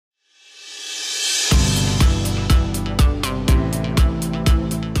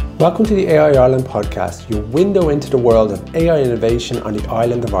Welcome to the AI Ireland podcast, your window into the world of AI innovation on the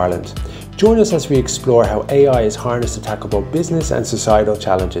island of Ireland. Join us as we explore how AI is harnessed to tackle both business and societal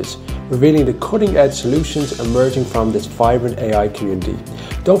challenges, revealing the cutting-edge solutions emerging from this vibrant AI community.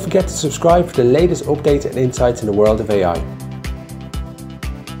 Don't forget to subscribe for the latest updates and insights in the world of AI.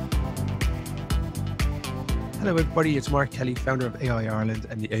 Hello everybody, it's Mark Kelly, founder of AI Ireland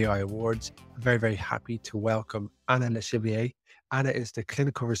and the AI Awards. I'm very happy to welcome Anna Chevillier. Anna is the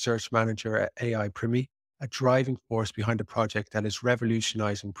Clinical Research Manager at AI PREMie, a driving force behind a project that is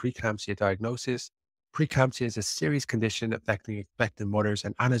revolutionizing preeclampsia diagnosis. Preeclampsia is a serious condition affecting expectant mothers,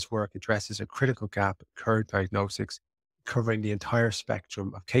 and Anna's work addresses a critical gap in current diagnostics, covering the entire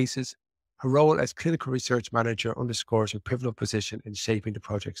spectrum of cases. Her role as Clinical Research Manager underscores her pivotal position in shaping the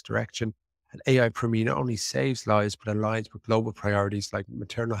project's direction. And AI PREMie not only saves lives, but aligns with global priorities like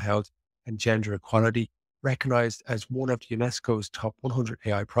maternal health and gender equality. Recognized as one of UNESCO's top 100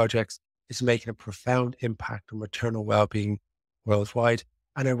 AI projects, is making a profound impact on maternal well-being worldwide.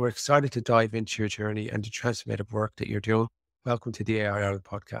 And we're excited to dive into your journey and the transformative work that you're doing. Welcome to the AI Ireland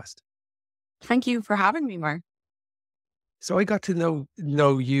podcast. Thank you for having me, Mark. So I got to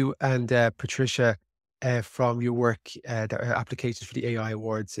know you and Patricia from your work, the applications for the AI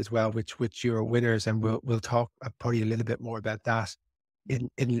Awards as well, which you're winners, and we'll talk probably a little bit more about that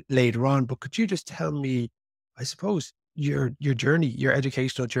in later on. But could you just tell me, I suppose, your journey, your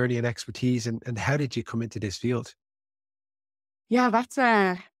educational journey and expertise, and how did you come into this field? Yeah, that's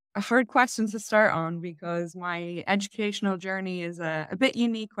a hard question to start on because my educational journey is a bit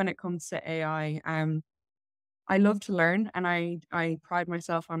unique when it comes to AI. I love to learn and I pride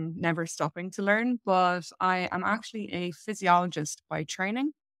myself on never stopping to learn, but I am actually a physiologist by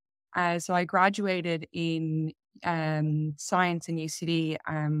training. So I graduated in science in UCD,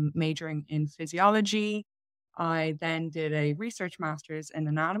 majoring in physiology. I then did a research master's in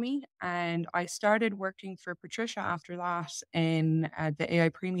anatomy, and I started working for Patricia after that in the AI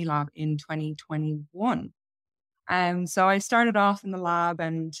PREMie lab in 2021. So I started off in the lab,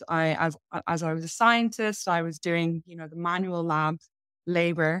 and as I was a scientist, I was doing the manual lab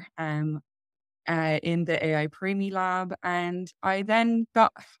labor in the AI PREMie lab, and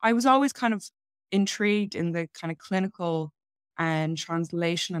I was always kind of intrigued in the kind of clinical and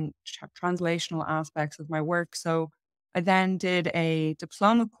translational aspects of my work. So I then did a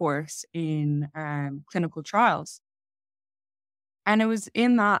diploma course in clinical trials. And it was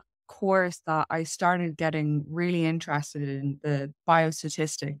in that course that I started getting really interested in the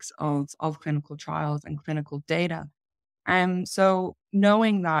biostatistics of clinical trials and clinical data. So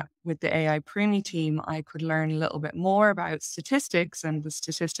knowing that with the AI PREMie team, I could learn a little bit more about statistics and the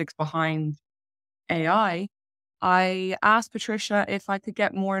statistics behind AI, I asked Patricia if I could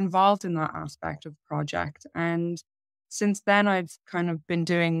get more involved in that aspect of the project. And since then, I've kind of been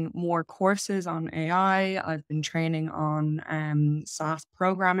doing more courses on AI. I've been training on SAS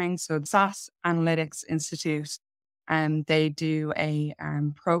programming. So the SAS Analytics Institute, they do a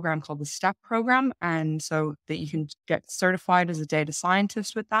program called the STEP program. And so that you can get certified as a data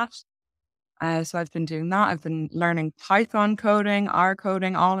scientist with that. So I've been doing that. I've been learning Python coding, R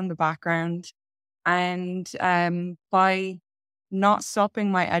coding, all in the background. And by not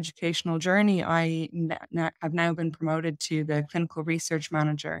stopping my educational journey, have now been promoted to the clinical research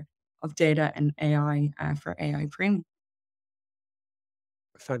manager of data and AI for AI PREMie.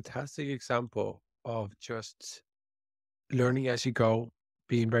 Fantastic example of just learning as you go,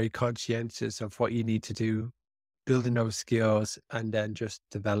 being very conscientious of what you need to do, building those skills, and then just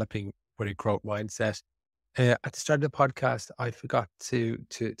developing with a growth mindset. At the start of the podcast, I forgot to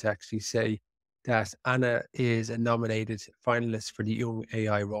actually say that Anna is a nominated finalist for the Young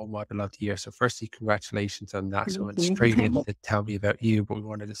AI Role Model of the Year. So firstly, congratulations on that. So I went straight in to tell me about you, but we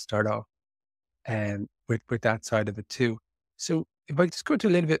wanted to start off with that side of it too. So if I just go into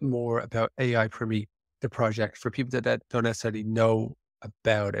a little bit more about AI PREMie, the project, for people that don't necessarily know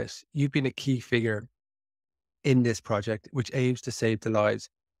about it, you've been a key figure in this project, which aims to save the lives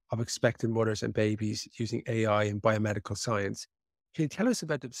of expectant mothers and babies using AI and biomedical science. Can you tell us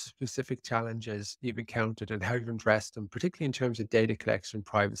about the specific challenges you've encountered and how you've addressed them, particularly in terms of data collection,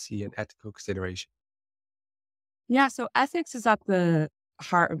 privacy, and ethical consideration? Yeah, so ethics is at the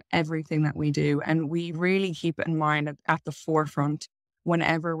heart of everything that we do. And we really keep it in mind at the forefront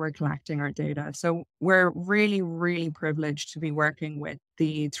whenever we're collecting our data. So we're really privileged to be working with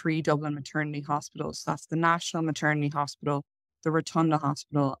the three Dublin maternity hospitals. That's the National Maternity Hospital, the Rotunda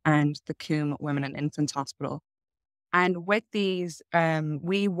Hospital, and the Coombe Women and Infants Hospital. And with these,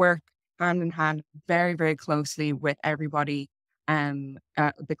 we work hand in hand very closely with everybody,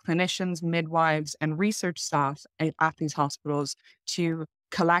 the clinicians, midwives, and research staff at these hospitals to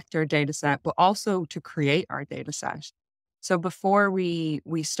collect our data set, but also to create our data set. So before we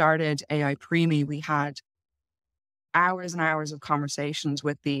started AI PREMie, we had hours and hours of conversations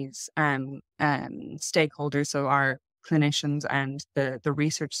with these stakeholders, so our clinicians and the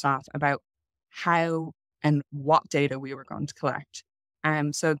research staff, about how and what data we were going to collect.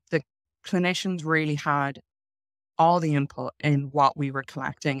 So the clinicians really had all the input in what we were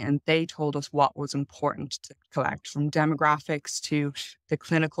collecting, and they told us what was important to collect, from demographics to the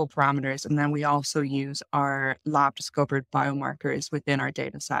clinical parameters. And then we also use our lab discovered biomarkers within our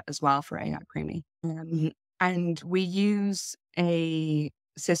data set as well for AI PREMie. And we use a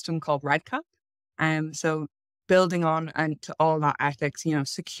system called REDCap. So building on and to all that ethics,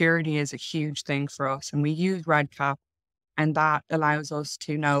 security is a huge thing for us. And we use REDCap, and that allows us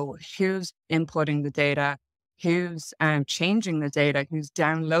to know who's inputting the data, who's changing the data, who's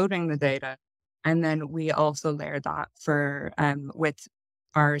downloading the data. And then we also layer that for with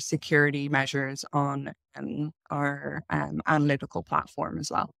our security measures on our analytical platform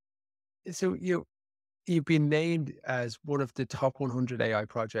as well. So you've been named as one of the top 100 AI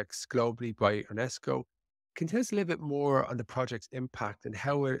projects globally by UNESCO. Can you tell us a little bit more on the project's impact and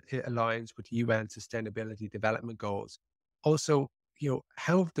how it aligns with UN Sustainability Development Goals? Also,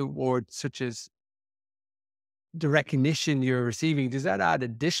 how have the awards, such as the recognition you're receiving, does that add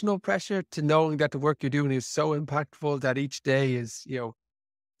additional pressure to knowing that the work you're doing is so impactful, that each day is,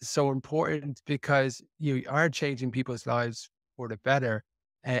 so important because you are changing people's lives for the better?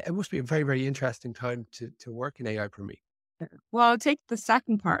 It must be a very, very interesting time to work in AI for me. Well, I'll take the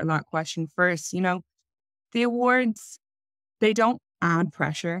second part of that question first. The awards, they don't add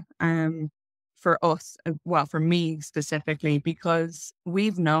pressure for us, well, for me specifically, because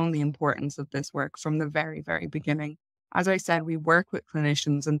we've known the importance of this work from the very, very beginning. As I said, we work with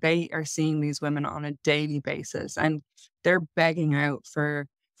clinicians and they are seeing these women on a daily basis, and they're begging out for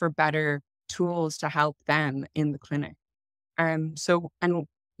better tools to help them in the clinic.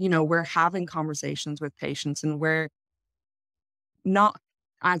 We're having conversations with patients, and we're not,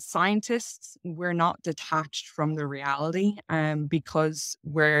 as scientists, we're not detached from the reality, because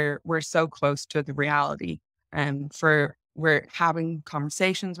we're so close to the reality. For We're having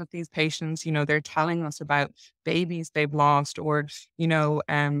conversations with these patients. They're telling us about babies they've lost, or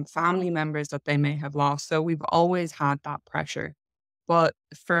family members that they may have lost. So we've always had that pressure. But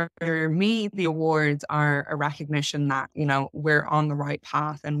for me, the awards are a recognition that, we're on the right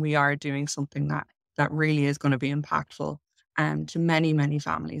path and we are doing something that really is going to be impactful to many, many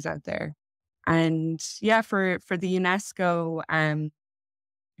families out there. And yeah, for the UNESCO,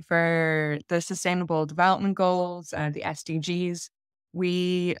 for the Sustainable Development Goals, the SDGs,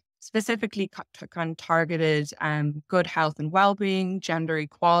 we specifically kind of targeted good health and well-being, gender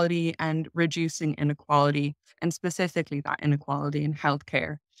equality, and reducing inequality, and specifically that inequality in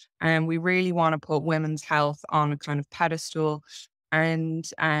healthcare. And we really want to put women's health on a kind of pedestal,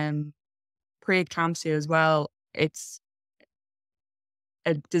 and preeclampsia as well. It's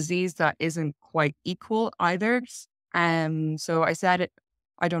a disease that isn't quite equal either. So I said it,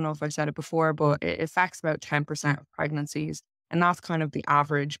 I don't know if I've said it before, but it affects about 10% of pregnancies, and that's kind of the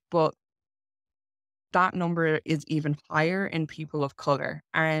average. But that number is even higher in people of color.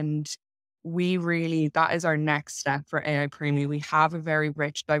 And that is our next step for AI PREMie. We have a very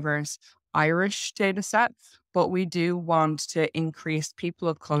rich, diverse Irish data set, but we do want to increase people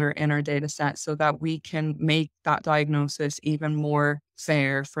of color in our data set so that we can make that diagnosis even more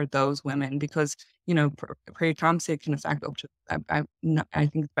fair for those women, because, preeclampsia can affect up to I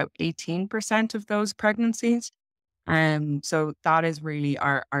think about 18% of those pregnancies. So that is really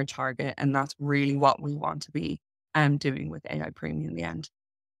our target, and that's really what we want to be doing with AI PREMie in the end.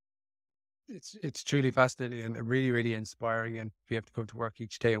 It's truly fascinating and really, really inspiring. And to be able to come to work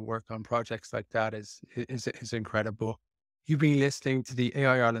each day and work on projects like that is incredible. You've been listening to the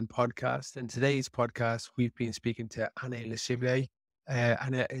AI Ireland podcast, and today's podcast we've been speaking to Anna Chevillier.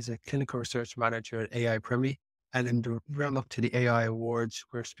 Anna is a clinical research manager at AI PREMie. And in the run up to the AI Awards,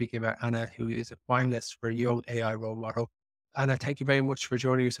 we're speaking about Anna, who is a finalist for Young AI Role Model. Anna, thank you very much for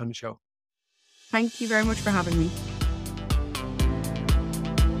joining us on the show. Thank you very much for having me.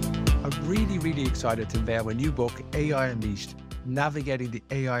 I'm really, really excited to unveil my new book, AI Unleashed, Navigating the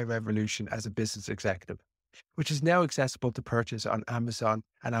AI Revolution as a Business Executive, which is now accessible to purchase on Amazon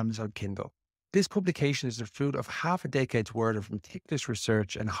and Amazon Kindle. This publication is the fruit of half a decade's worth of meticulous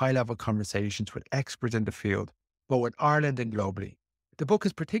research and high-level conversations with experts in the field, both in Ireland and globally. The book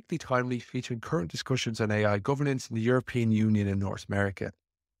is particularly timely, featuring current discussions on AI governance in the European Union and North America.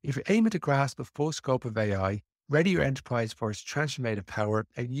 If you're aiming to grasp the full scope of AI, ready your enterprise for its transformative power,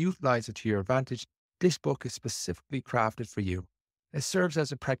 and utilize it to your advantage, this book is specifically crafted for you. It serves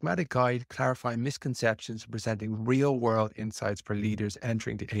as a pragmatic guide, clarifying misconceptions and presenting real world insights for leaders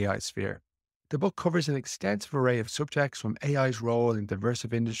entering the AI sphere. The book covers an extensive array of subjects from AI's role in diverse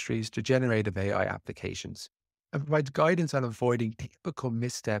industries to generative AI applications, and provides guidance on avoiding typical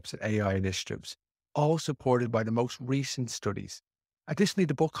missteps in AI initiatives, all supported by the most recent studies. Additionally,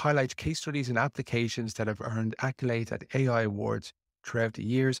 the book highlights case studies and applications that have earned accolades at AI awards throughout the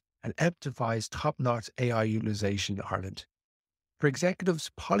years and emphasize top-notch AI utilization in Ireland. For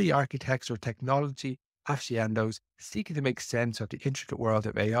executives, poly-architects, or technology aficionados seeking to make sense of the intricate world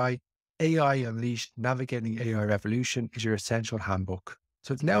of AI Unleashed Navigating AI Revolution is your essential handbook.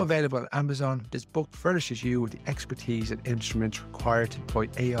 So it's now available on Amazon. This book furnishes you with the expertise and instruments required to deploy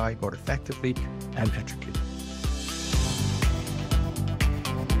AI both effectively and ethically.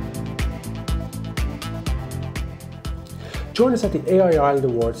 Join us at the AI Ireland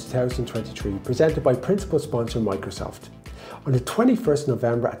Awards 2023, presented by principal sponsor Microsoft, on the 21st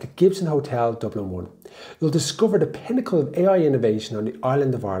November at the Gibson Hotel, Dublin 1. You'll discover the pinnacle of AI innovation on the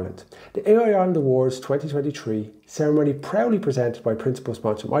island of Ireland. The AI Ireland Awards 2023 ceremony, proudly presented by principal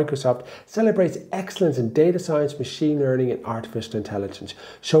sponsor Microsoft, celebrates excellence in data science, machine learning and artificial intelligence,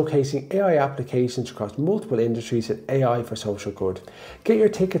 showcasing AI applications across multiple industries and AI for social good. Get your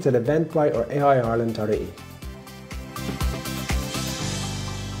tickets at Eventbrite or AIireland.ie.